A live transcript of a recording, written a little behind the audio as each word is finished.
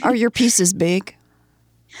Are your pieces big?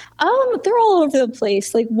 They're all over the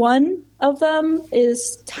place. Like one of them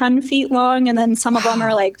is 10 feet long, and then some of them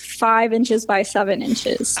are like 5 inches by 7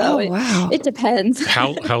 inches. So it depends.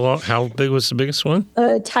 How long? How big was the biggest one?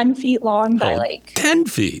 10 feet long by like 10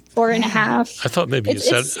 feet. 4.5. I thought maybe you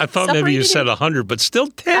said. I thought maybe you said 100, but still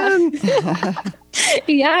 10.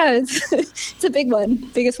 Yeah, it's a big one.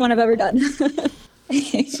 Biggest one I've ever done.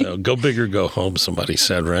 So go big or go home. Somebody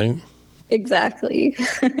said, right? Exactly.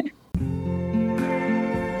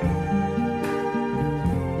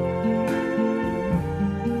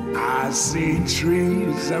 I see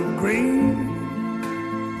trees of green,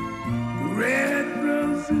 red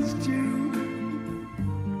roses too.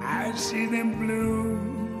 I see them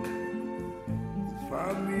bloom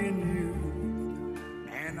for me and you,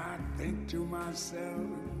 and I think to myself.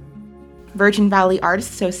 Virgin Valley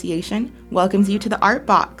Artists Association welcomes you to the Art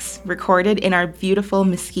Box, recorded in our beautiful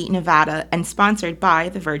Mesquite, Nevada, and sponsored by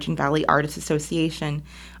the Virgin Valley Artists Association.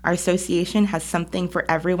 Our association has something for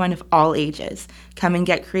everyone of all ages. Come and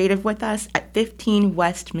get creative with us at 15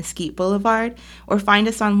 West Mesquite Boulevard, or find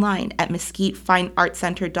us online at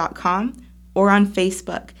mesquitefineartcenter.com, or on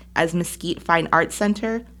Facebook as Mesquite Fine Arts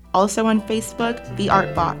Center, also on Facebook, The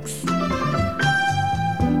Art Box.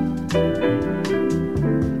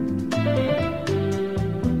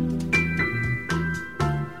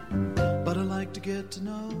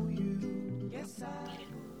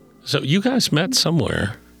 So you guys met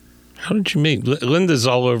somewhere. How did you meet? Linda's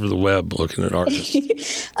all over the web looking at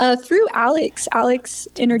artists. Through Alex. Alex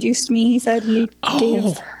introduced me. He said he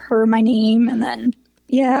gave her my name, and then,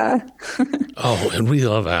 yeah. And we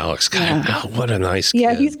love Alex. God, what a nice kid.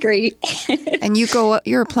 Yeah, he's great. And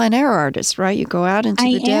you're a plein air artist, right? You go out into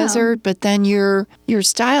the desert, but then your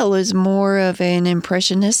style is more of an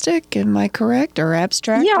impressionistic, am I correct, or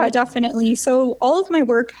abstract? Yeah, definitely. So all of my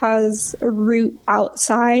work has a root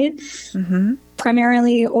outside. Mm-hmm.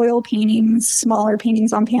 Primarily oil paintings, smaller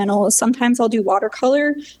paintings on panels. Sometimes I'll do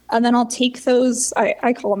watercolor, and then I'll take those,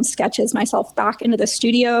 I call them sketches myself, back into the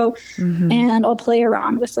studio, and I'll play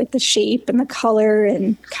around with like the shape and the color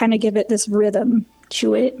and kind of give it this rhythm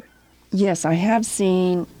to it. Yes, I have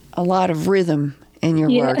seen a lot of rhythm in your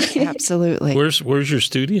work. Absolutely. Where's your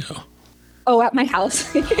studio? Oh, at my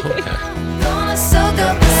house. Gonna soak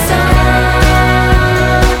up the sun.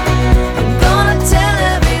 I'm gonna tell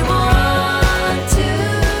everyone to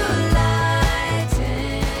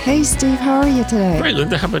lighten. Hey, Steve, how are you today? Great,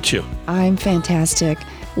 Linda. How about you? I'm fantastic.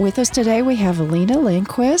 With us today, we have Alina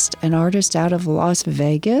Lindquist, an artist out of Las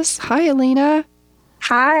Vegas. Hi, Alina.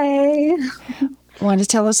 Hi. Want to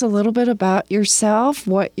tell us a little bit about yourself,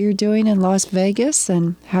 what you're doing in Las Vegas,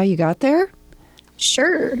 and how you got there?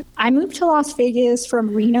 Sure. I moved to Las Vegas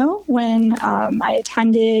from Reno when I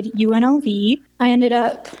attended UNLV. I ended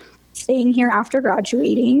up staying here after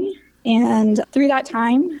graduating, and through that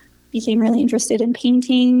time, became really interested in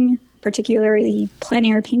painting, particularly plein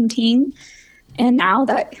air painting. And now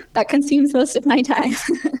that consumes most of my time.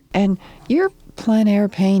 And your plein air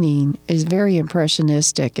painting is very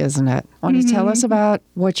impressionistic, isn't it? Want to tell us about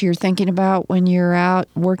what you're thinking about when you're out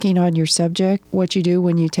working on your subject, what you do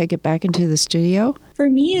when you take it back into the studio? For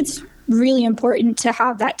me, it's really important to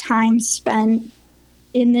have that time spent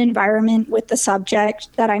in the environment with the subject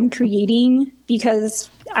that I'm creating, because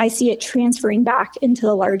I see it transferring back into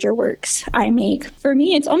the larger works I make. For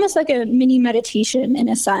me, it's almost like a mini meditation in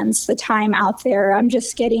a sense, the time out there. I'm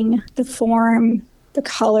just getting the form, the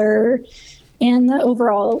color, and the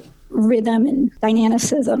overall rhythm and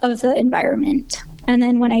dynamicism of the environment. And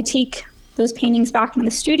then when I take those paintings back in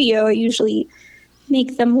the studio, I usually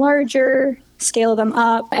make them larger, scale them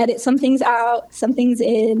up, edit some things out, some things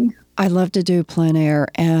in. I love to do plein air,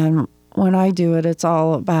 and when I do it, it's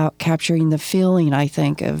all about capturing the feeling, I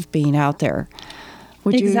think, of being out there.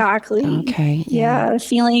 Exactly. Okay. Yeah, the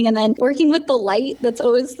feeling, and then working with the light. That's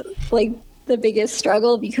always like the biggest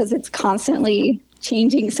struggle, because it's constantly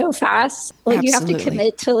changing so fast. Like you have to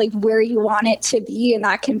commit to like where you want it to be, and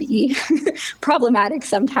that can be problematic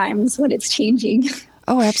sometimes when it's changing.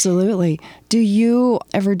 Oh, absolutely. Do you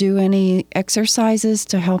ever do any exercises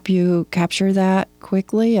to help you capture that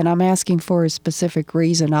quickly? And I'm asking for a specific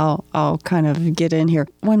reason. I'll kind of get in here.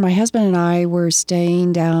 When my husband and I were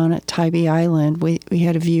staying down at Tybee Island, we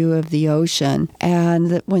had a view of the ocean.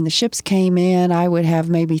 And when the ships came in, I would have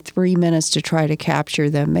maybe 3 minutes to try to capture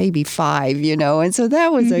them, maybe 5, And so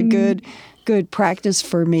that was a good practice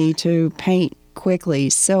for me to paint quickly.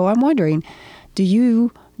 So I'm wondering, do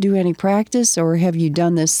you do any practice, or have you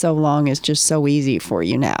done this so long it's just so easy for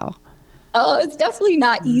you now? Oh, it's definitely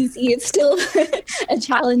not easy. It's still a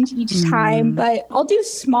challenge each time, but I'll do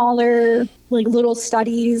smaller, like little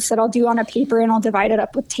studies that I'll do on a paper, and I'll divide it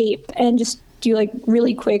up with tape and just do like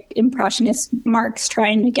really quick impressionist marks,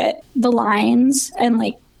 trying to get the lines and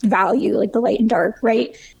like value, like the light and dark,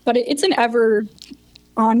 right? But it's an ever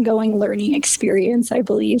ongoing learning experience, I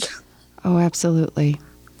believe. Oh, absolutely.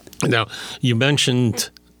 Now, you mentioned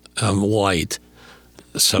light.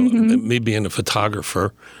 So me being a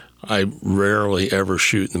photographer, I rarely ever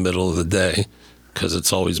shoot in the middle of the day because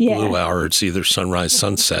it's always blue hour. It's either sunrise,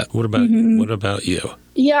 sunset. What about you?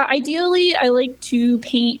 Yeah, ideally, I like to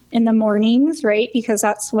paint in the mornings, right? Because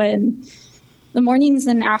that's when the mornings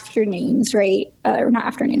and afternoons, right? Or not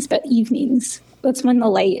afternoons, but evenings. That's when the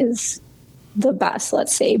light is the best,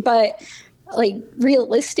 let's say. But like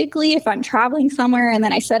realistically, if I'm traveling somewhere and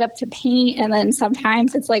then I set up to paint, and then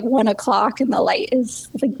sometimes it's like 1 o'clock and the light is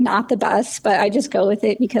like not the best, but I just go with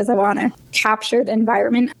it because I want to capture the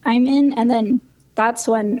environment I'm in. And then that's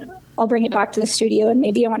when I'll bring it back to the studio, and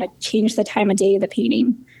maybe I want to change the time of day of the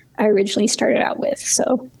painting I originally started out with.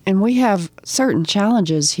 So, and we have certain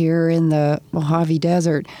challenges here in the Mojave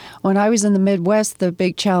Desert. When I was in the Midwest, the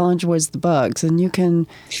big challenge was the bugs, and you can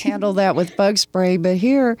handle that with bug spray. But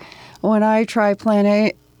here, when I try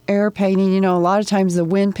plein air painting, a lot of times the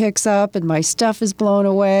wind picks up and my stuff is blown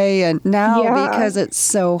away. And now, because it's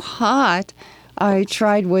so hot, I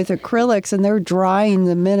tried with acrylics, and they're drying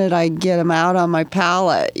the minute I get them out on my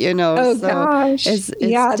palette, Oh, so gosh. It's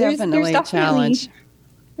there's definitely a challenge.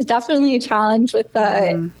 It's definitely a challenge with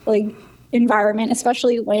the like environment,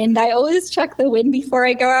 especially wind. I always check the wind before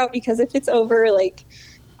I go out, because if it's over like,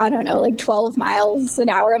 I don't know, like 12 miles an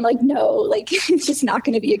hour, I'm like, no, like it's just not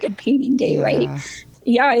going to be a good painting day, right?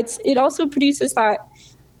 Yeah, it also produces that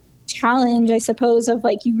challenge, I suppose, of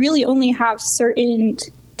like you really only have certain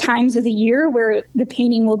times of the year where the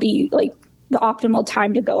painting will be like the optimal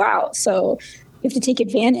time to go out. So you have to take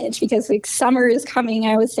advantage, because like summer is coming.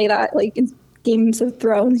 I would say that like in Games of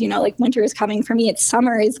Thrones, like winter is coming. For me, it's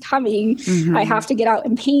summer is coming. I have to get out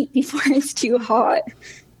and paint before it's too hot.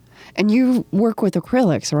 And you work with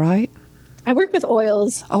acrylics, right? I work with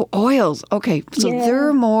oils. Oh, oils. Okay. So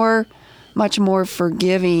they're much more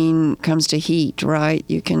forgiving comes to heat, right?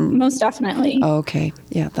 You can... Most definitely. Okay.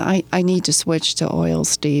 Yeah. I need to switch to oils,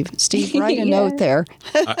 Steve. Steve, write a note there.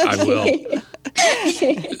 I will.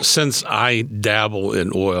 Since I dabble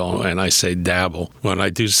in oil, and I say dabble, when I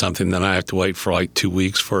do something, then I have to wait for like 2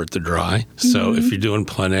 weeks for it to dry. So if you're doing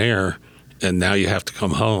plein air and now you have to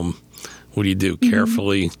come home, what do you do?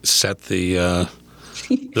 Carefully set the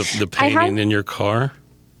painting in your car?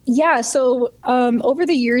 Yeah, so over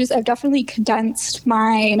the years, I've definitely condensed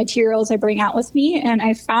my materials I bring out with me, and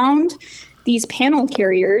I found these panel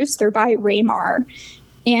carriers. They're by Raymar,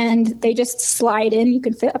 and they just slide in. You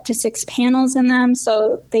can fit up to 6 panels in them,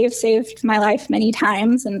 so they've saved my life many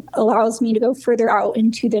times and allows me to go further out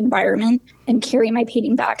into the environment and carry my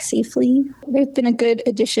painting back safely. They've been a good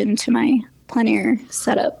addition to my plein air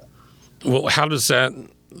setup. Well, how does that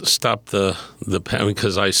stop the paint?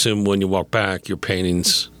 Because I assume when you walk back, your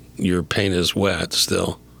paint is wet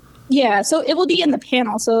still. Yeah, so it will be in the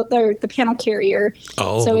panel. So they're the panel carrier.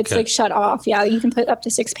 Oh, so it's like shut off. Yeah, you can put up to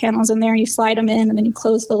 6 panels in there. You slide them in, and then you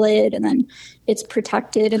close the lid, and then it's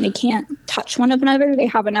protected, and they can't touch one another. They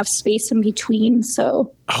have enough space in between.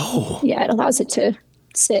 So yeah, it allows it to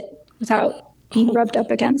sit without being rubbed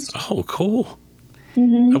up against. Oh, cool.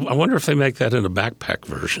 I wonder if they make that in a backpack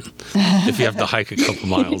version. If you have to hike a couple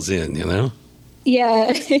miles in,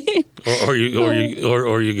 Yeah. or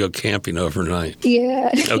you go camping overnight.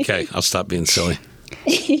 Yeah. Okay, I'll stop being silly.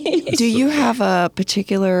 Do you have a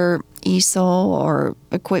particular easel or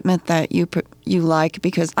equipment that you like?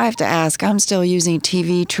 Because I have to ask, I'm still using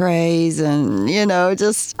TV trays, and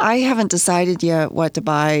I haven't decided yet what to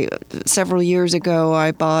buy. Several years ago,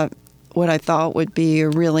 I bought what I thought would be a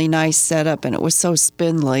really nice setup, and it was so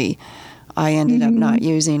spindly, I ended up not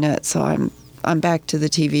using it. So I'm back to the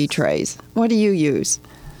TV trays. What do you use?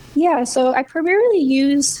 Yeah, so I primarily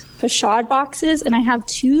use facade boxes, and I have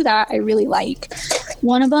 2 that I really like.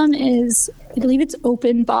 One of them is, I believe it's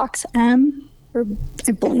Open Box M, or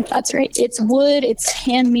I believe that's right. It's wood, it's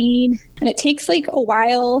handmade, and it takes like a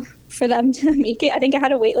while for them to make it. I think I had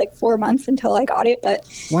to wait like 4 months until I got it, but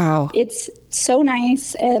wow, it's so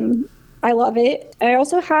nice, and I love it. I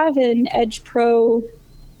also have an Edge Pro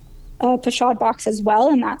facade box as well,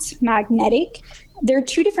 and that's magnetic. There are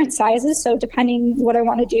 2 different sizes, so depending what I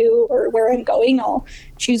want to do or where I'm going, I'll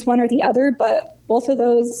choose one or the other, but both of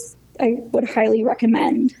those I would highly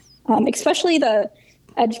recommend, especially the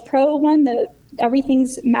Edge Pro one,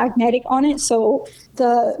 everything's magnetic on it. So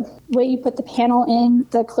the way you put the panel in,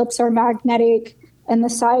 the clips are magnetic and the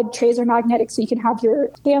side trays are magnetic, so you can have your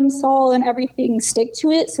cam saw and everything stick to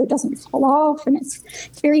it so it doesn't fall off, and it's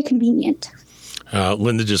very convenient.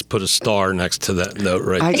 Linda just put a star next to that note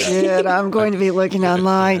right I there. did. I'm going to be looking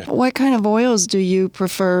online. What kind of oils do you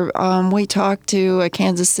prefer? We talked to a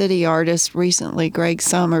Kansas City artist recently, Greg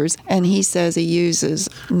Summers, and he says he uses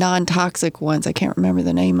non-toxic ones. I can't remember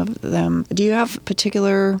the name of them. Do you have a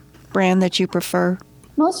particular brand that you prefer?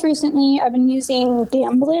 Most recently, I've been using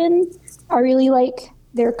Gamblin. I really like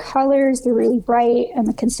their colors. They're really bright, and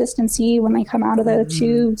the consistency when they come out of the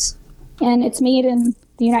tubes. And it's made in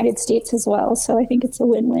the United States as well, so I think it's a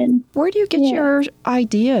win-win. Where do you get your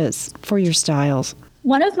ideas for your styles?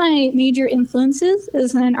 One of my major influences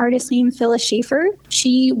is an artist named Phyllis Schaefer.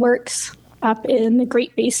 She works up in the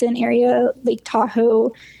Great Basin area, Lake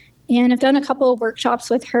Tahoe, and I've done a couple of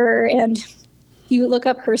workshops with her, and you look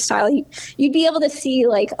up her style, you'd be able to see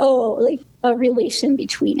a relation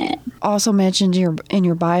between it. Also mentioned in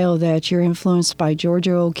your bio that you're influenced by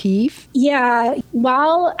Georgia O'Keeffe. Yeah,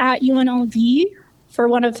 while at UNLV, for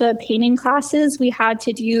one of the painting classes, we had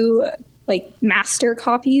to do master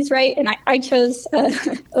copies, right? And I chose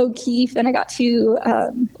O'Keeffe, and I got to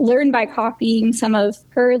learn by copying some of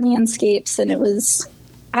her landscapes, and it was,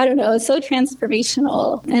 I don't know, it's so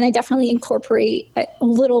transformational. And I definitely incorporate a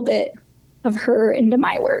little bit of her into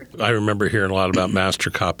my work. I remember hearing a lot about master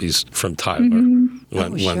copies from Tyler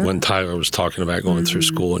when Tyler was talking about going through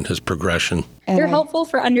school and his progression. They're helpful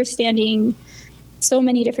for understanding so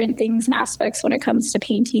many different things and aspects when it comes to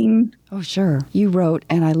painting. Oh, sure. You wrote,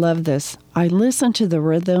 and I love this, I listen to the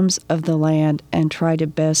rhythms of the land and try to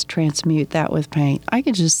best transmute that with paint. I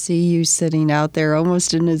could just see you sitting out there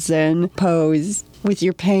almost in a Zen pose with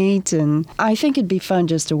your paint, and I think it'd be fun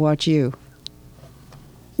just to watch you.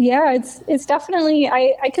 Yeah, it's definitely,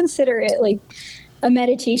 I consider it like a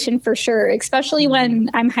meditation for sure, especially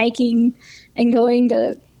when I'm hiking and going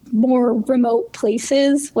to more remote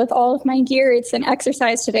places with all of my gear. It's an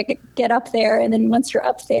exercise to get up there, and then once you're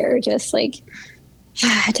up there, just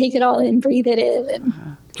take it all in, breathe it in.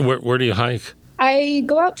 Where do you hike? I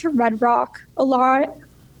go out to Red Rock a lot,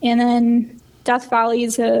 and then Death Valley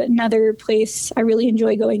is another place I really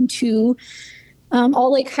enjoy going to.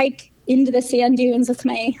 I'll hike into the sand dunes with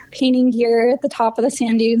my painting gear at the top of the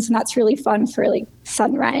sand dunes, and that's really fun for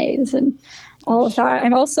sunrise and all of that. I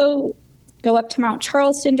also go up to Mount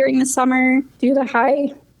Charleston during the summer, do the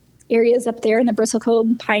high areas up there and the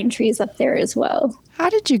bristlecone pine trees up there as well. How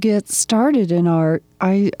did you get started in art?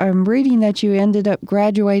 I'm reading that you ended up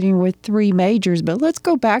graduating with 3 majors, but let's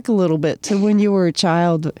go back a little bit to when you were a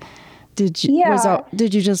child. Did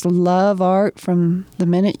you just love art from the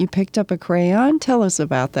minute you picked up a crayon? Tell us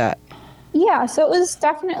about that. Yeah, so it was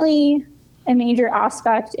definitely a major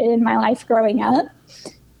aspect in my life growing up.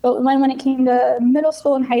 But when it came to middle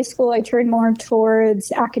school and high school, I turned more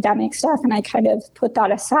towards academic stuff, and I kind of put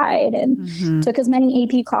that aside and took as many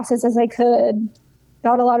AP classes as I could,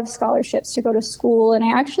 got a lot of scholarships to go to school. And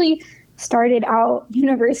I actually started out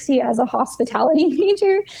university as a hospitality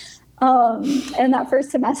major. And that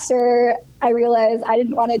first semester, I realized I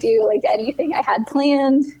didn't want to do anything I had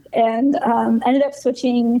planned, and ended up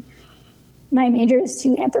switching my majors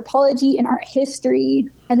to anthropology and art history.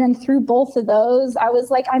 And then through both of those, I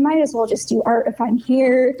was like, I might as well just do art if I'm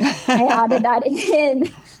here. I added that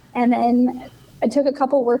in. And then I took a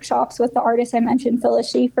couple workshops with the artist I mentioned,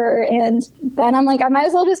 Phyllis Schaefer. And then I'm like, I might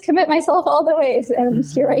as well just commit myself all the way. And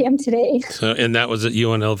here I am today. So, and that was at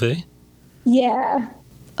UNLV? Yeah.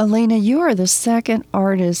 Alina, you are the second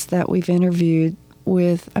artist that we've interviewed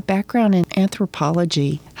with a background in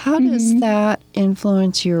anthropology. How does that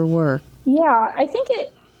influence your work? Yeah, I think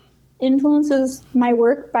it influences my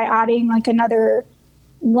work by adding another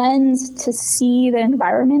lens to see the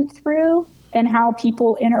environment through and how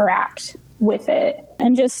people interact with it.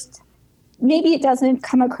 And just maybe it doesn't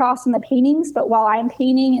come across in the paintings, but while I'm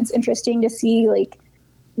painting, it's interesting to see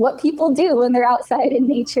what people do when they're outside in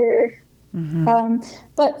nature.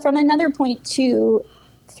 But from another point too,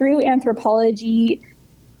 through anthropology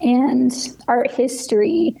and art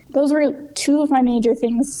history, those were 2 of my major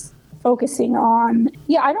things focusing on.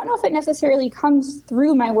 Yeah, I don't know if it necessarily comes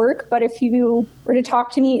through my work, but if you were to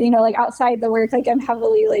talk to me, outside the work, I'm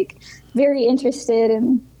heavily very interested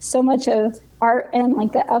in so much of art and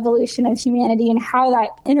the evolution of humanity and how that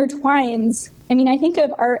intertwines. I mean, I think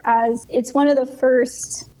of art as it's one of the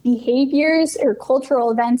first behaviors or cultural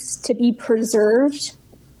events to be preserved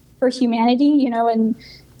for humanity, and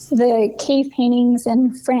the cave paintings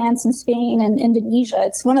in France and Spain and Indonesia,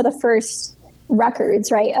 it's one of the first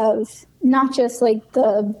records, right, of not just like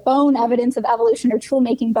the bone evidence of evolution or tool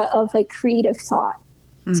making, but of like creative thought.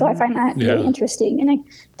 So I find that really interesting, and I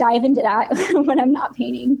dive into that when I'm not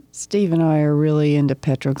painting. Steve and I are really into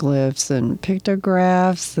petroglyphs and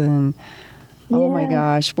pictographs, and oh my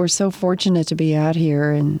gosh, we're so fortunate to be out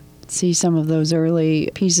here and see some of those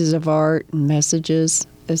early pieces of art and messages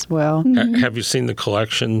as well. Have you seen the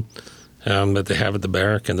collection that they have at the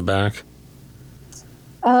barrack in the back?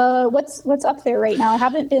 What's up there right now? I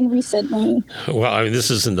haven't been recently. Well, I mean,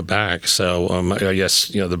 this is in the back, so I guess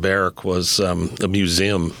the barrack was a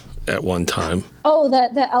museum at one time.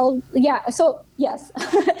 Oh, yeah. So yes,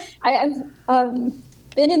 I've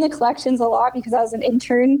been in the collections a lot because I was an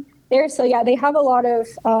intern there. So yeah, they have a lot of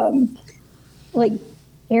like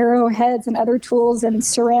arrowheads and other tools and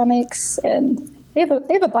ceramics, and they have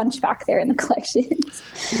a bunch back there in the collections.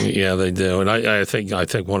 Yeah, they do, and I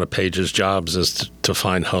think one of Paige's jobs is to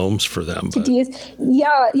find homes for them. But.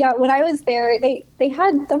 Yeah. When I was there, they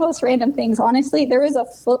had the most random things. Honestly, there was a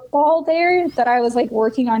football there that I was like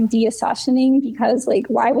working on deaccessioning because like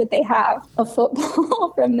why would they have a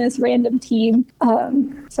football from this random team?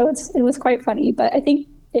 So it was quite funny, but I think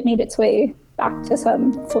it made its way back to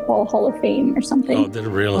some football Hall of Fame or something. Oh, did it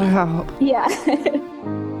really? Wow. Yeah.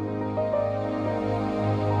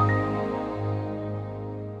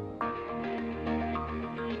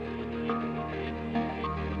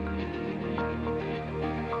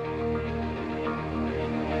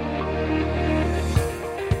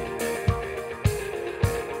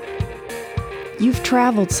 You've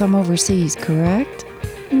traveled some overseas, correct?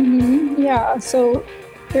 Yeah, so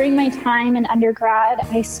during my time in undergrad,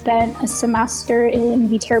 I spent a semester in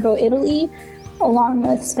Viterbo, Italy, along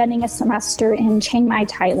with spending a semester in Chiang Mai,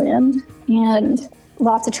 Thailand, and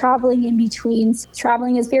lots of traveling in between.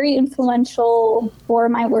 Traveling is very influential for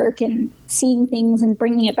my work, and seeing things and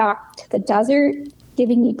bringing it back to the desert,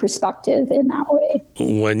 giving me perspective in that way.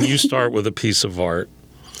 When you start with a piece of art,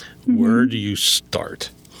 where do you start?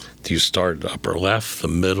 Do you start upper left, the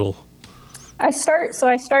middle? I start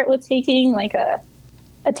with taking like a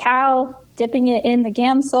towel, dipping it in the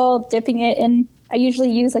Gamsol, dipping it in, I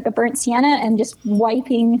usually use like a burnt sienna and just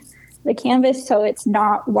wiping the canvas so it's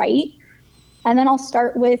not white. And then I'll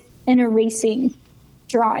start with an erasing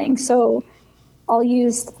drawing. So I'll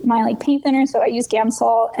use my like paint thinner, so I use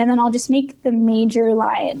Gamsol, and then I'll just make the major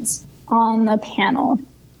lines on the panel.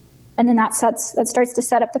 And then that starts to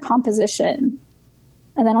set up the composition.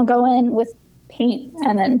 And then I'll go in with paint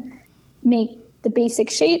and then make the basic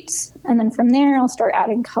shapes. And then from there, I'll start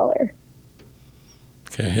adding color.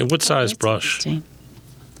 Okay. And what size brush?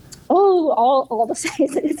 Oh, all the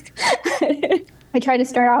sizes. I try to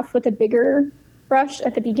start off with a bigger brush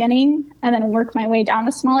at the beginning and then work my way down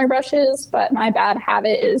to smaller brushes. But my bad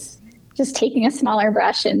habit is just taking a smaller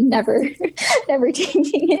brush and never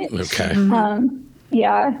changing it. Okay.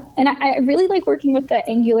 Yeah, and I really like working with the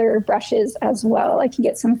angular brushes as well. I can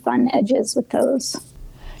get some fun edges with those.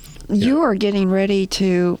 You are getting ready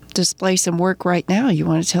to display some work right now. You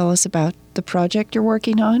want to tell us about the project you're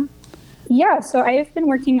working on? Yeah, so I've been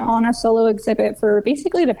working on a solo exhibit for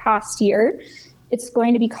basically the past year. It's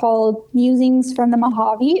going to be called Musings from the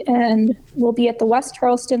Mojave and will be at the West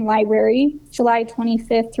Charleston Library, July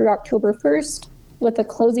 25th through October 1st, with a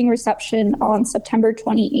closing reception on September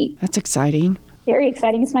 28th. That's exciting. Very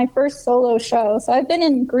exciting. It's my first solo show. So I've been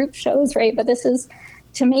in group shows, right? But this is,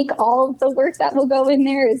 to make all of the work that will go in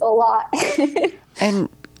there is a lot. And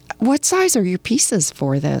what size are your pieces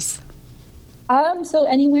for this? So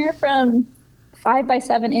anywhere from 5 by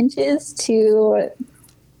 7 inches to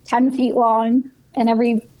 10 feet long and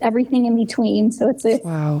everything in between. So it's a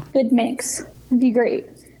good mix. It'd be great.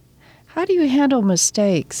 How do you handle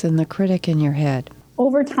mistakes and the critic in your head?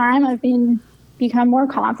 Over time, I've become more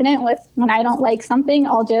confident with when I don't like something,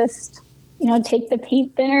 I'll just, take the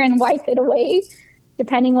paint thinner and wipe it away.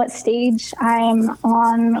 Depending what stage I'm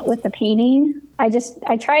on with the painting, I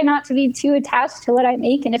try not to be too attached to what I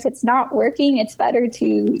make. And if it's not working, it's better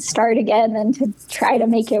to start again than to try to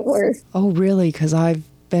make it work. Oh, really? Because I've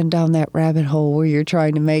been down that rabbit hole where you're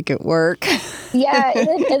trying to make it work. Yeah, and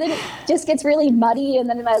then it just gets really muddy, and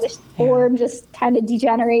then the form just kind of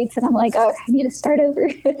degenerates, and I'm like, oh, I need to start over.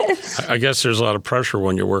 I guess there's a lot of pressure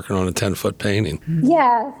when you're working on a 10-foot painting.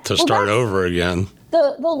 Yeah. To start over again.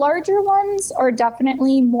 The larger ones are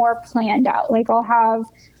definitely more planned out. Like I'll have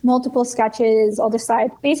multiple sketches. I'll decide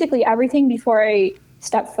basically everything before I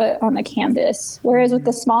step foot on the canvas. Whereas with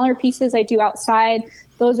the smaller pieces I do outside,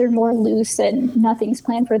 those are more loose and nothing's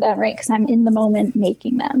planned for them, right? Because I'm in the moment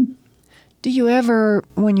making them. Do you ever,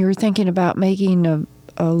 when you're thinking about making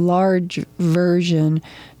a large version,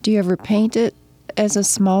 do you ever paint it as a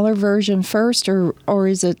smaller version first, or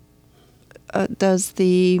is it does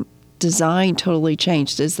the design totally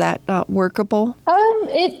change? Is that not workable?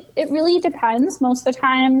 It really depends. Most of the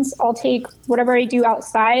times I'll take whatever I do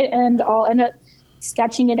outside and I'll end up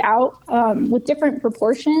sketching it out with different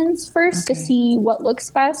proportions first to see what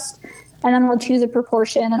looks best. And then we'll choose a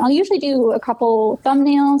proportion. And I'll usually do a couple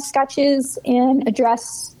thumbnail sketches and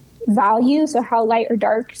address value, so how light or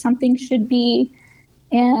dark something should be.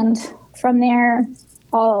 And from there,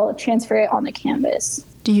 I'll transfer it on the canvas.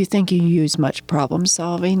 Do you think you use much problem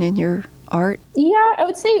solving in your art? Yeah, I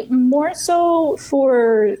would say more so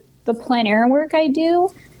for the plein air work I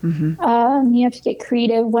do. You have to get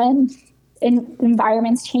creative when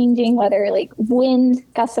environment's changing, whether like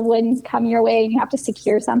gusts of wind come your way and you have to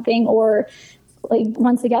secure something, or like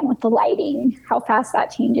once again with the lighting, how fast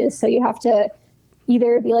that changes. So you have to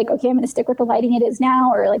either be like, okay, I'm going to stick with the lighting it is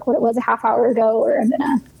now, or like what it was a half hour ago, or I'm going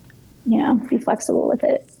to, be flexible with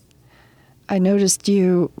it. I noticed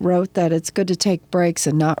you wrote that it's good to take breaks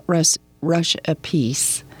and not rush a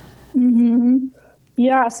piece.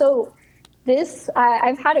 Yeah, so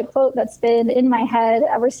I've had a quote that's been in my head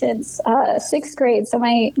ever since sixth grade. So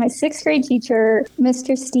my sixth grade teacher,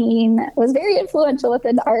 Mr. Steen, was very influential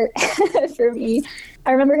within art for me.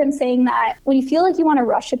 I remember him saying that when you feel like you want to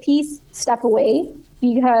rush a piece, step away,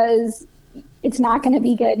 because it's not going to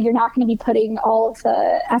be good. You're not going to be putting all of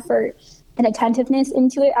the effort and attentiveness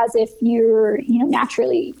into it as if you're,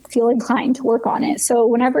 naturally feel inclined to work on it. So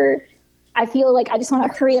whenever I feel like I just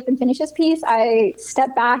want to hurry up and finish this piece, I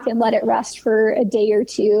step back and let it rest for a day or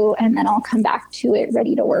two, and then I'll come back to it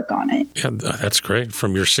ready to work on it. Yeah, that's great.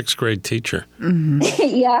 From your sixth grade teacher.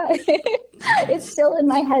 Yeah. It's still in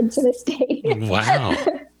my head to this day. Wow.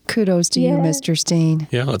 Kudos to you, Mr. Steen.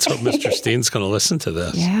 Yeah, let's hope Mr. Steen's going to listen to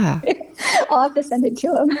this. Yeah. I'll have to send it to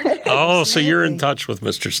him. Oh, so you're in touch with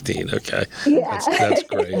Mr. Steen. Okay. Yeah. That's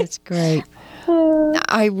great. That's great.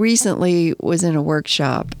 I recently was in a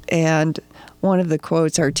workshop, and one of the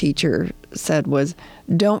quotes our teacher said was,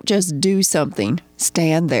 "Don't just do something,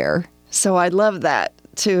 stand there." So I love that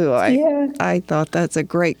too. I thought that's a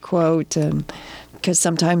great quote, because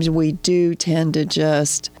sometimes we do tend to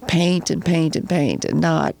just paint and paint and paint and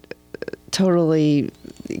not totally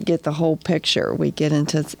get the whole picture. We get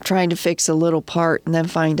into trying to fix a little part and then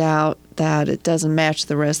find out that it doesn't match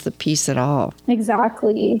the rest of the piece at all.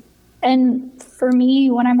 Exactly. And for me,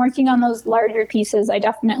 when I'm working on those larger pieces, I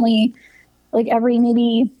definitely, like every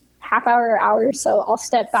maybe half hour or hour or so, I'll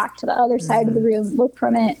step back to the other side of the room, look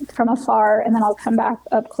from it from afar, and then I'll come back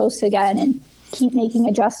up close again and keep making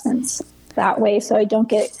adjustments that way so I don't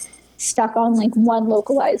get stuck on like one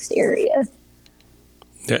localized area.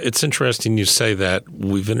 Yeah, it's interesting you say that.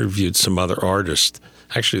 We've interviewed some other artists.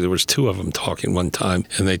 Actually, there was two of them talking one time,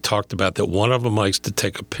 and they talked about that one of them likes to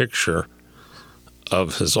take a picture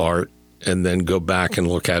of his art and then go back and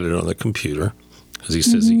look at it on the computer, because he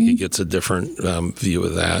says he gets a different view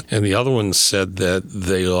of that. And the other one said that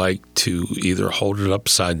they like to either hold it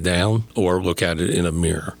upside down or look at it in a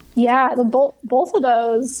mirror. Yeah, both of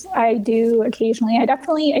those I do occasionally.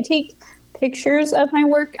 I take pictures of my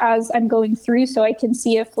work as I'm going through, so I can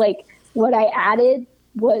see if like what I added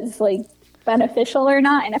was like beneficial or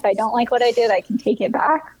not. And if I don't like what I did, I can take it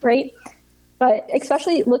back, right? But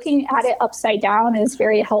especially looking at it upside down is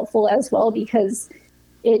very helpful as well, because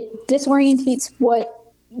it disorientates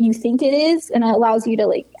what you think it is, and it allows you to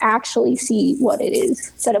like actually see what it is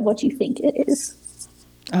instead of what you think it is.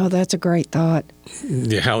 Oh, that's a great thought.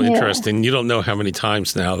 Yeah, how interesting. You don't know how many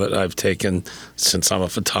times now that I've taken, since I'm a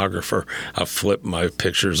photographer, I've flipped my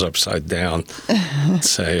pictures upside down and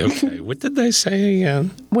say, okay, what did they say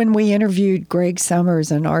again? When we interviewed Greg Summers,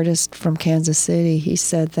 an artist from Kansas City, he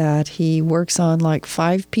said that he works on like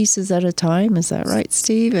 5 pieces at a time. Is that right,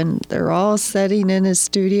 Steve? And they're all setting in his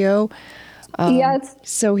studio. Yeah,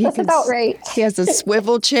 that's about right. He has a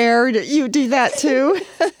swivel chair. You do that too?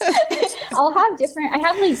 I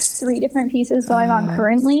have like 3 different pieces going on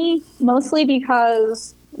currently, mostly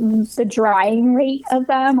because the drying rate of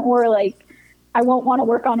them, or like I won't want to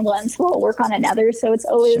work on one, so I'll work on another. So it's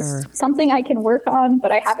always something I can work on,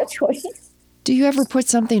 but I have a choice. Do you ever put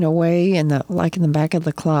something away in the back of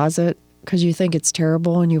the closet because you think it's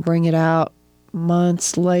terrible, and you bring it out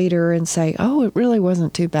months later and say, "Oh, it really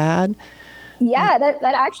wasn't too bad"? Yeah, that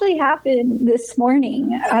actually happened this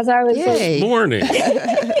morning as I was Morning.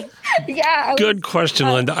 Yeah. Good question,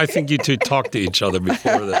 Linda. I think you two talked to each other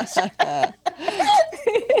before this.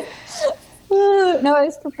 No, I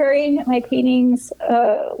was preparing my paintings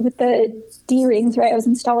with the D-rings, right? I was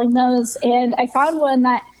installing those, and I found one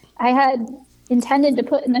that I had intended to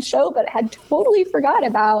put in the show, but I had totally forgot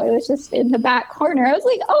about. It was just in the back corner. I was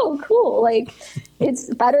like, oh, cool. Like,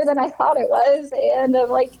 it's better than I thought it was. And I'm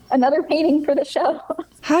like, another painting for the show.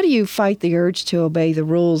 How do you fight the urge to obey the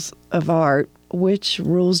rules of art? Which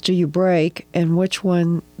rules do you break, and which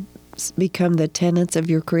ones become the tenets of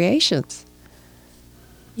your creations?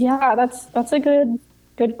 Yeah, that's a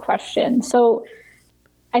good question. So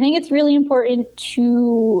I think it's really important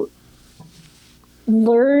to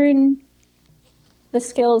learn the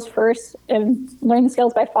skills first, and learn the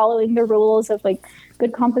skills by following the rules of like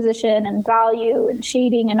good composition and value and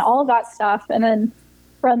shading and all of that stuff. And then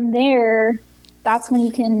from there, that's when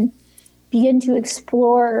you can begin to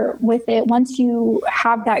explore with it once you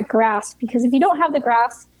have that grasp. Because if you don't have the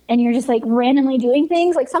grasp and you're just like randomly doing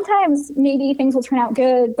things, like sometimes maybe things will turn out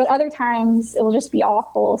good, but other times it will just be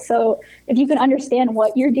awful. So if you can understand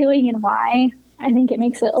what you're doing and why, I think it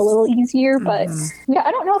makes it a little easier. But yeah,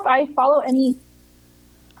 I don't know if I follow any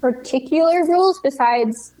particular rules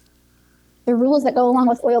besides the rules that go along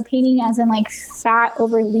with oil painting, as in like fat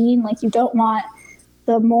over lean. Like you don't want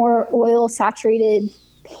the more oil saturated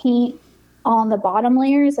paint on the bottom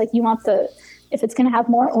layers. Like you want if it's going to have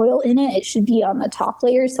more oil in it, it should be on the top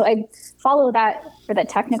layers. So I follow that for the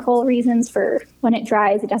technical reasons, for when it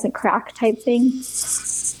dries, it doesn't crack type thing.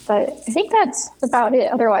 But I think that's about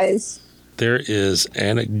it. Otherwise, there is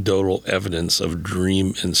anecdotal evidence of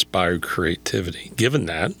dream-inspired creativity. Given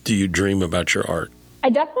that, do you dream about your art? I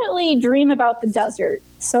definitely dream about the desert.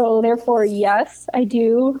 So therefore, yes, I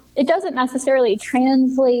do. It doesn't necessarily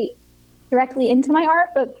translate directly into my art,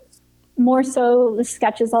 but more so the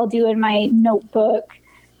sketches I'll do in my notebook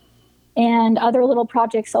and other little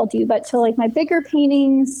projects I'll do. But to like my bigger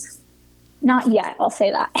paintings, not yet, I'll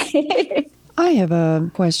say that. I have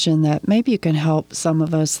a question that maybe you can help some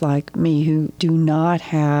of us like me who do not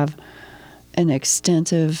have an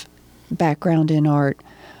extensive background in art.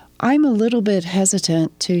 I'm a little bit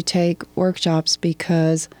hesitant to take workshops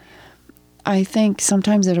because I think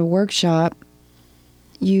sometimes at a workshop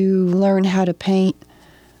you learn how to paint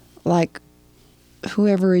like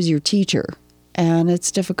whoever is your teacher, and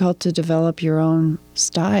it's difficult to develop your own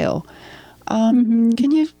style.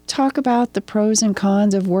 Can you talk about the pros and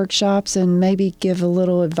cons of workshops and maybe give a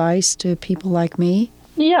little advice to people like me?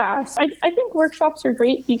 Yeah, I think workshops are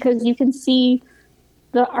great because you can see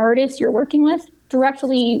the artist you're working with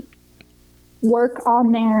directly work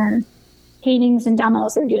on their paintings and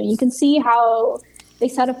demos they're doing. You can see how they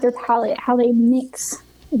set up their palette, how they mix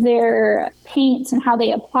their paints and how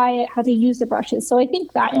they apply it, how they use the brushes. So I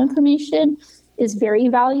think that information is very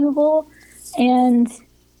valuable. And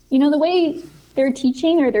you know, the way they're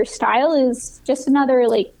teaching or their style is just another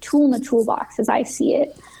like tool in the toolbox as I see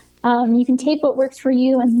it. You can take what works for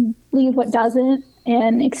you and leave what doesn't,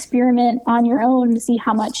 and experiment on your own to see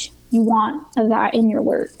how much you want of that in your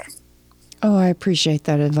work. Oh, I appreciate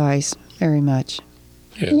that advice very much.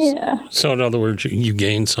 Yes. Yeah. So in other words, you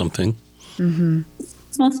gain something. Mm-hmm.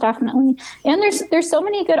 Most definitely. And there's so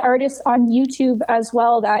many good artists on YouTube as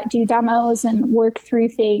well that do demos and work through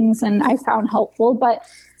things, and I found helpful. But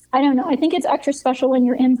I don't know, I think it's extra special when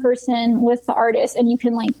you're in person with the artist and you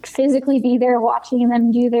can like physically be there watching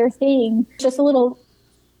them do their thing. Just a little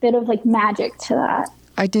bit of like magic to that.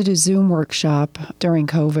 I did a Zoom workshop during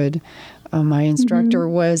COVID. My instructor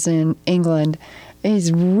was in England.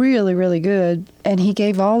 He's really, really good. And he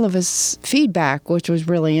gave all of us feedback, which was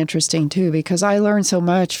really interesting, too, because I learned so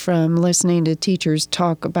much from listening to teachers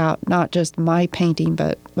talk about not just my painting,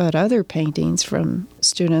 but other paintings from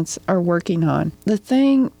students are working on. The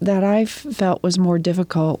thing that I felt was more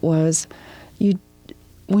difficult was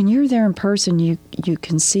when you're there in person, you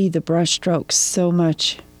can see the brush strokes so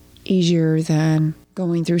much easier than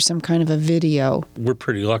going through some kind of a video. We're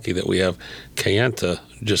pretty lucky that we have Kayenta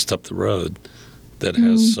just up the road that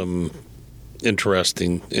has some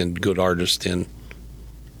interesting and good artists in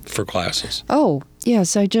for classes. Oh,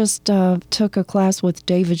 yes. I just took a class with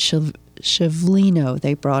David Shavlino.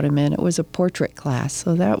 They brought him in. It was a portrait class.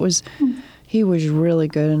 So that was, he was really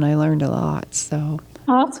good, and I learned a lot. So.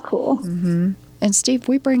 Oh, that's cool. Mm-hmm. And Steve,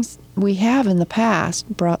 we have in the past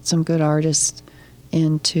brought some good artists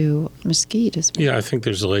into Mesquite as well. Yeah, I think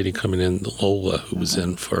there's a lady coming in, Lola, who was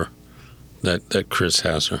in for that Chris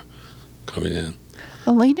has her coming in.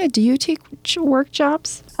 Alina, do you teach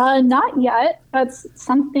workshops? Not yet. That's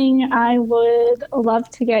something I would love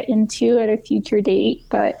to get into at a future date.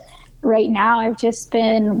 But right now, I've just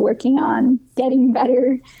been working on getting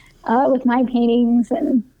better with my paintings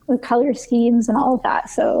and with color schemes and all of that.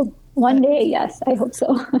 So one day, yes, I hope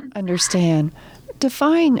so. Understand.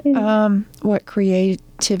 Define what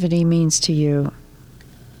creativity means to you.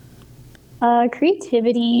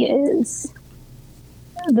 Creativity is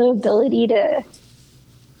the ability to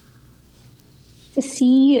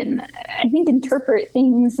see and I think interpret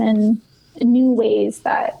things in new ways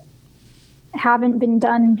that haven't been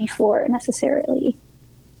done before necessarily.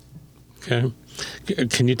 Okay.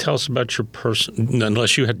 Can you tell us about your person?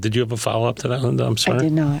 Unless did you have a follow up to that, Linda? I'm sorry. I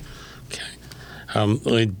did not.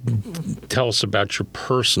 Okay. Tell us about your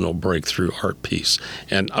personal breakthrough art piece.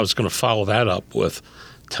 And I was going to follow that up with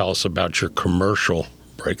tell us about your commercial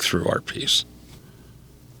breakthrough art piece.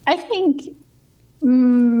 I think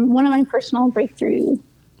one of my personal breakthrough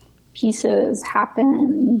pieces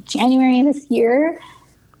happened January this year,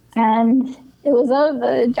 and it was of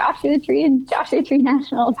the Joshua Tree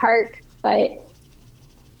National Park, but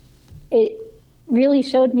it really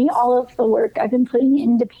showed me all of the work I've been putting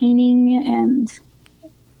into painting and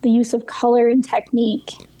the use of color and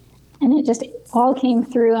technique. And it just all came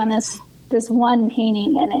through on this one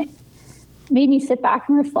painting, and it made me sit back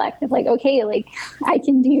and reflect of like, okay, like I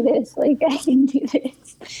can do this, like I can do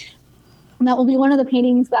this. And that will be one of the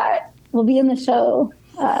paintings that will be in the show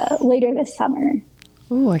later this summer.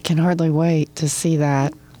 Oh, I can hardly wait to see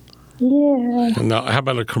that. Yeah. Now, how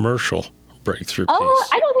about a commercial breakthrough piece? Oh,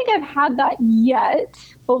 I don't think I've had that yet.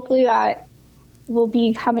 Hopefully that will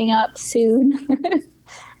be coming up soon.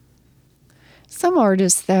 Some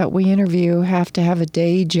artists that we interview have to have a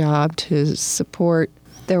day job to support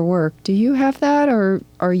their work. Do you have that, or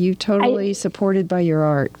are you totally supported by your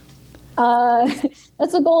art?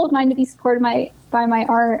 That's a goal of mine, to be supported by my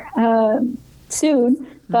art soon.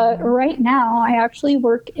 But right now, I actually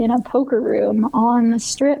work in a poker room on the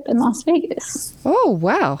Strip in Las Vegas. Oh,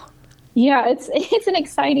 wow. Yeah, it's an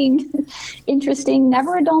exciting, interesting,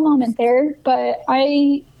 never a dull moment there. But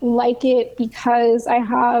I like it because I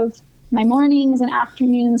have my mornings and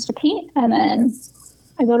afternoons to paint, and then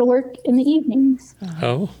I go to work in the evenings.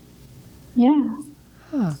 Oh. Yeah.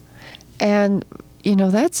 Huh. And, you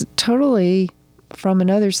know, that's totally from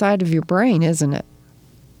another side of your brain, isn't it?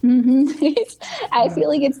 Mm-hmm. I feel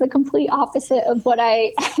like it's the complete opposite of what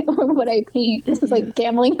I paint. This is like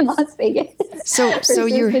gambling in Las Vegas. So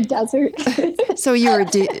you're the desert. So you're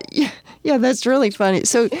yeah, that's really funny.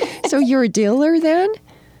 So you're a dealer then?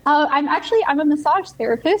 I'm a massage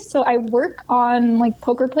therapist, so I work on like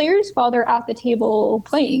poker players while they're at the table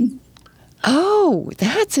playing. Oh,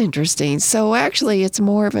 that's interesting. So actually, it's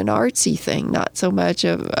more of an artsy thing, not so much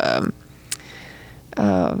of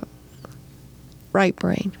right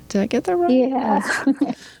brain. Did I get that right? Yeah.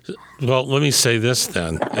 Well, let me say this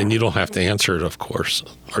then, and you don't have to answer it, of course,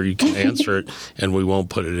 or you can answer it and we won't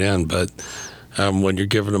put it in, but when you're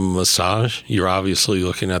giving them a massage, you're obviously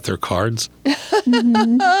looking at their cards.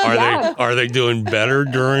 Mm-hmm. Are they doing better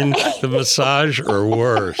during the massage or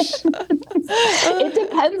worse? It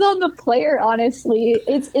depends on the player, honestly.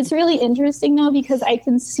 It's really interesting though, because I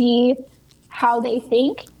can see how they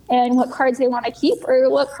think and what cards they want to keep or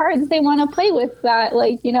what cards they want to play with that,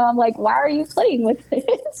 like, you know, I'm like, why are you playing with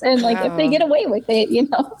this? And like, if they get away with it, you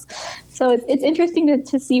know? So it's interesting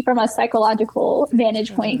to see from a psychological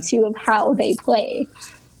vantage point too of how they play.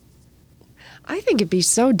 I think it'd be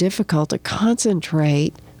so difficult to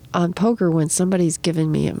concentrate on poker when somebody's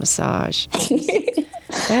giving me a massage.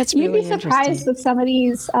 That's really You'd be surprised with some of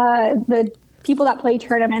these, the people that play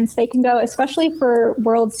tournaments, they can go, especially for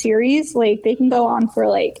World Series, like they can go on for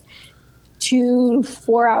like 2,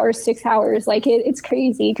 4 hours, 6 hours. Like it's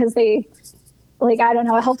crazy because they, like, I don't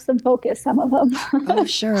know, it helps them focus, some of them. Oh,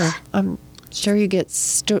 sure. I'm sure you get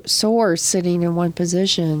sore sitting in one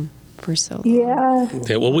position for so long.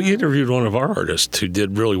 Yeah. Well, we interviewed one of our artists who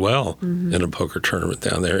did really well in a poker tournament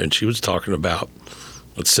down there, and she was talking about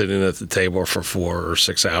sitting at the table for 4 or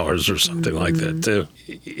 6 hours or something like that, too.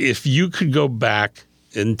 If you could go back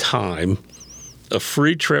in time, a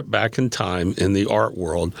free trip back in time in the art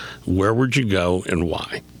world, where would you go and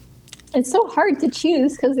why? It's so hard to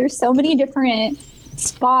choose because there's so many different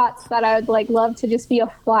spots that I would like love to just be a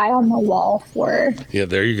fly on the wall for. Yeah,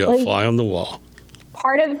 there you go, like, fly on the wall.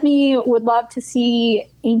 Part of me would love to see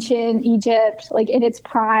ancient Egypt, like in its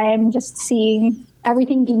prime, just seeing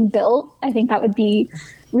everything being built. I think that would be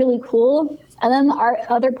really cool. And then the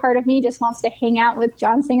other part of me just wants to hang out with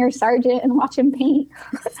John Singer Sargent and watch him paint.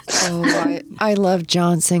 Oh, I love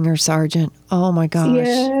John Singer Sargent. Oh my gosh.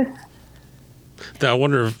 Yeah. Now, I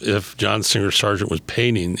wonder if John Singer Sargent was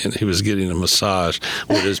painting and he was getting a massage.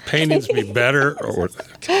 Would his paintings be better? Or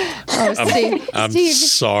Steve. I'm Steve,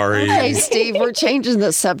 sorry. Okay, Steve, we're changing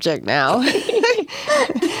the subject now.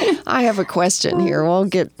 I have a question here. We'll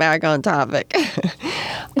get back on topic.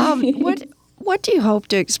 What do you hope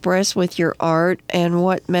to express with your art, and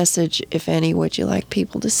what message, if any, would you like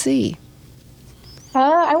people to see?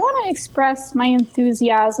 I want express my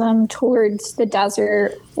enthusiasm towards the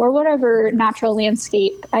desert or whatever natural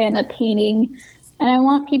landscape I end up painting. And I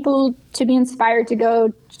want people to be inspired to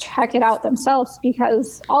go check it out themselves,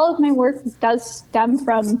 because all of my work does stem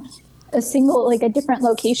from a different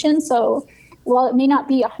location. So while it may not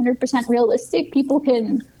be 100% realistic, people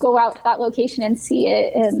can go out to that location and see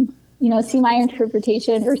it and, see my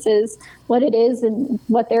interpretation versus what it is and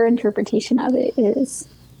what their interpretation of it is.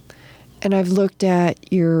 And I've looked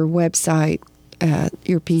at your website,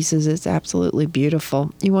 your pieces. It's absolutely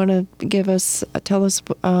beautiful. You want to tell us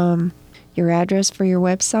your address for your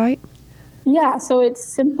website? Yeah, so it's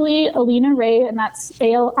simply Alina Rae, and that's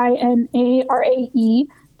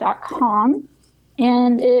ALINARAE.com.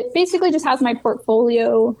 And it basically just has my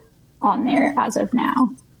portfolio on there as of now.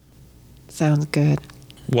 Sounds good.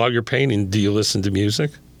 While you're painting, do you listen to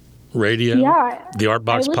music? Radio? Yeah. The Art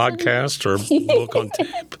Box podcast or book on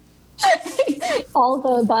tape? All of the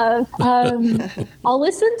above. I'll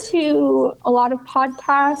listen to a lot of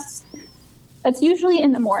podcasts. That's usually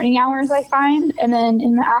in the morning hours, I find. And then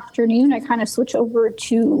in the afternoon, I kind of switch over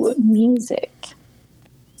to music.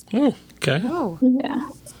 Oh, okay. Oh. Yeah.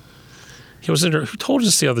 Who told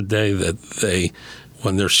us the other day that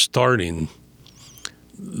when they're starting,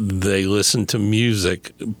 they listen to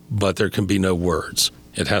music, but there can be no words.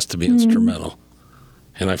 It has to be instrumental.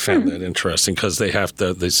 And I found that interesting because they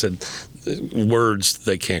said words,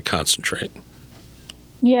 they can't concentrate.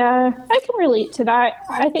 Yeah, I can relate to that.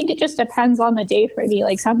 I think it just depends on the day for me.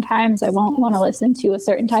 Like sometimes I won't want to listen to a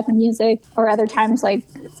certain type of music, or other times like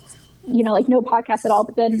no podcast at all.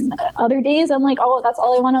 But then other days I'm like, oh, that's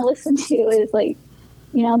all I want to listen to is like,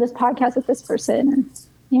 this podcast with this person.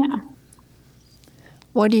 Yeah.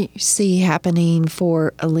 What do you see happening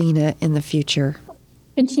for Alina in the future?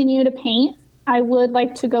 Continue to paint. I would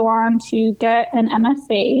like to go on to get an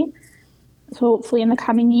MFA, so hopefully in the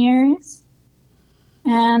coming years.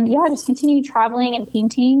 And yeah, just continue traveling and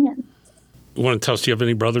painting. You want to tell us, do you have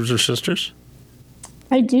any brothers or sisters?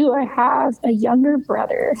 I do. I have a younger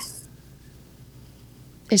brother.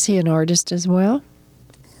 Is he an artist as well?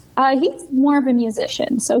 He's more of a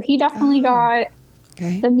musician, so he definitely got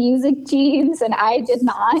the music genes, and I did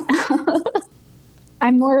not.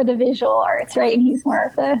 I'm more of the visual arts, right? And he's more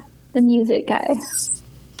of the music guy.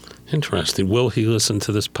 Interesting. Will he listen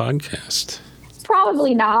to this podcast?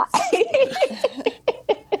 Probably not.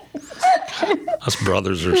 Us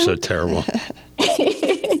brothers are so terrible.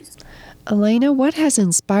 Alina, what has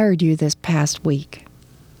inspired you this past week?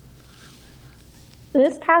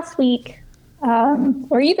 This past week,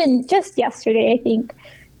 or even just yesterday, I think,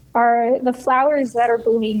 are the flowers that are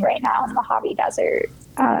blooming right now in the Mojave Desert,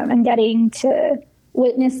 and getting to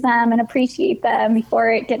witness them and appreciate them before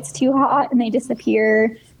it gets too hot and they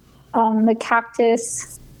disappear. The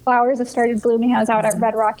cactus flowers have started blooming. I was out at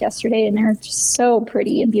Red Rock yesterday, and they're just so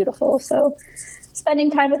pretty and beautiful. So spending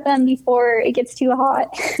time with them before it gets too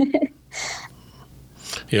hot.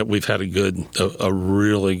 Yeah, we've had a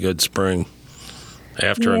really good spring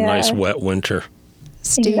after a nice wet winter.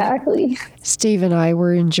 Exactly. Steve and I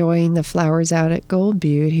were enjoying the flowers out at Gold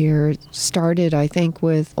Butte here. It started, I think,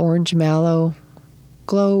 with orange mallow,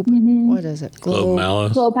 globe. What is it? Globe mallow.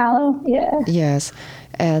 Globe mallow, yeah. Yes.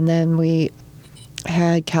 And then we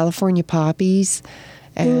had California poppies,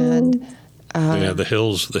 and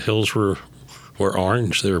the hills were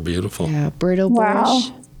orange. They were beautiful. Yeah, brittle bush.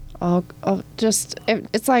 All just,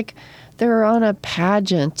 it's like they're on a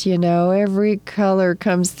pageant, every color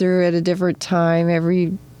comes through at a different time.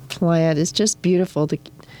 Every plant is just beautiful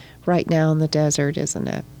right now in the desert, isn't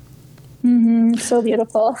it? So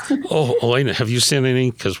beautiful. Oh, Alina, have you seen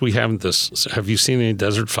any, because we haven't have you seen any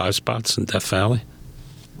desert 5 spots in Death Valley?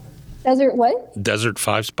 Desert what? Desert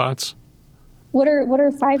 5 spots? What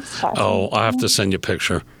are 5 spots? Oh, I have to send you a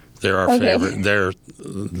picture. They're our favorite.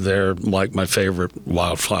 They're like my favorite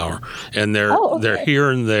wildflower, and they're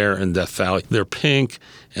here and there in Death Valley. They're pink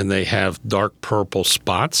and they have dark purple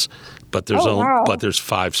spots, but there's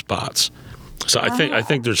 5 spots. So I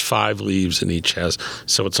think there's 5 leaves in each has.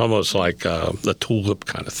 So it's almost like a tulip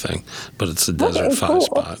kind of thing, but it's a desert 5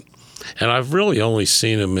 spot. And I've really only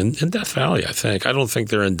seen them in Death Valley. I think I don't think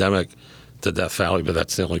they're endemic to Death Valley, but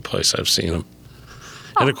that's the only place I've seen them.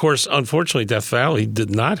 And, of course, unfortunately, Death Valley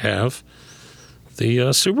did not have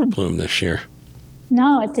the super bloom this year.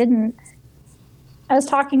 No, it didn't. I was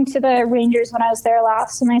talking to the rangers when I was there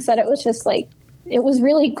last, and they said it was just like, it was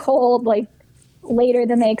really cold, like later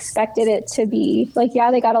than they expected it to be. Like,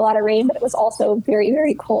 yeah, they got a lot of rain, but it was also very,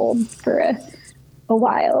 very cold for a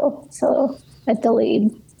while. So that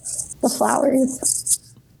delayed the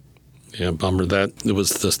flowers. Yeah, bummer. It was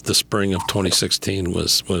the spring of 2016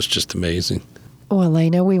 was just amazing. Well,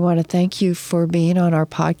 Alina, we want to thank you for being on our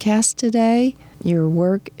podcast today. Your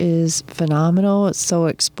work is phenomenal. It's so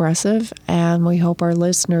expressive, and we hope our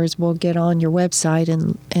listeners will get on your website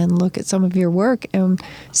and look at some of your work. And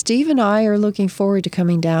Steve and I are looking forward to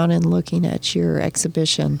coming down and looking at your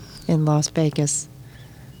exhibition in Las Vegas.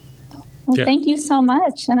 Well, Yeah. thank you so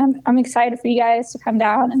much. And I'm excited for you guys to come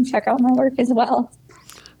down and check out my work as well.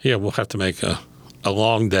 Yeah, we'll have to make a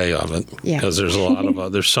long day of it Yeah. because there's a lot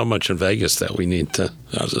of there's so much in Vegas that we need to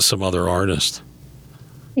some other artists.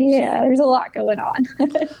 Yeah, there's a lot going on.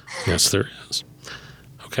 Yes, there is.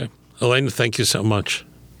 Okay, Alina, thank you so much.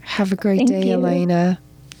 Have a great Thank day, you. Alina.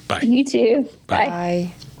 Bye. You too. Bye.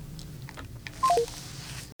 Bye.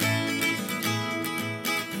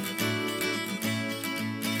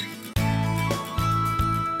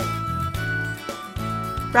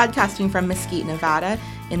 Broadcasting from Mesquite, Nevada,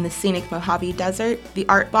 in the scenic Mojave Desert, the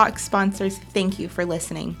Art Box sponsors thank you for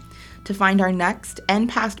listening. To find our next and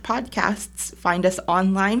past podcasts, find us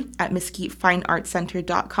online at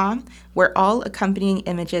mesquitefineartcenter.com, where all accompanying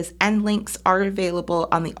images and links are available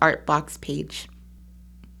on the Art Box page.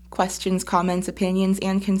 Questions, comments, opinions,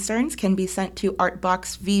 and concerns can be sent to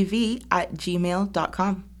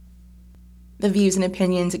artboxvv@gmail.com. The views and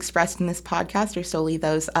opinions expressed in this podcast are solely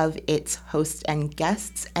those of its hosts and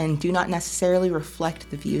guests and do not necessarily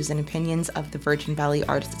reflect the views and opinions of the Virgin Valley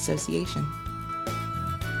Artists Association.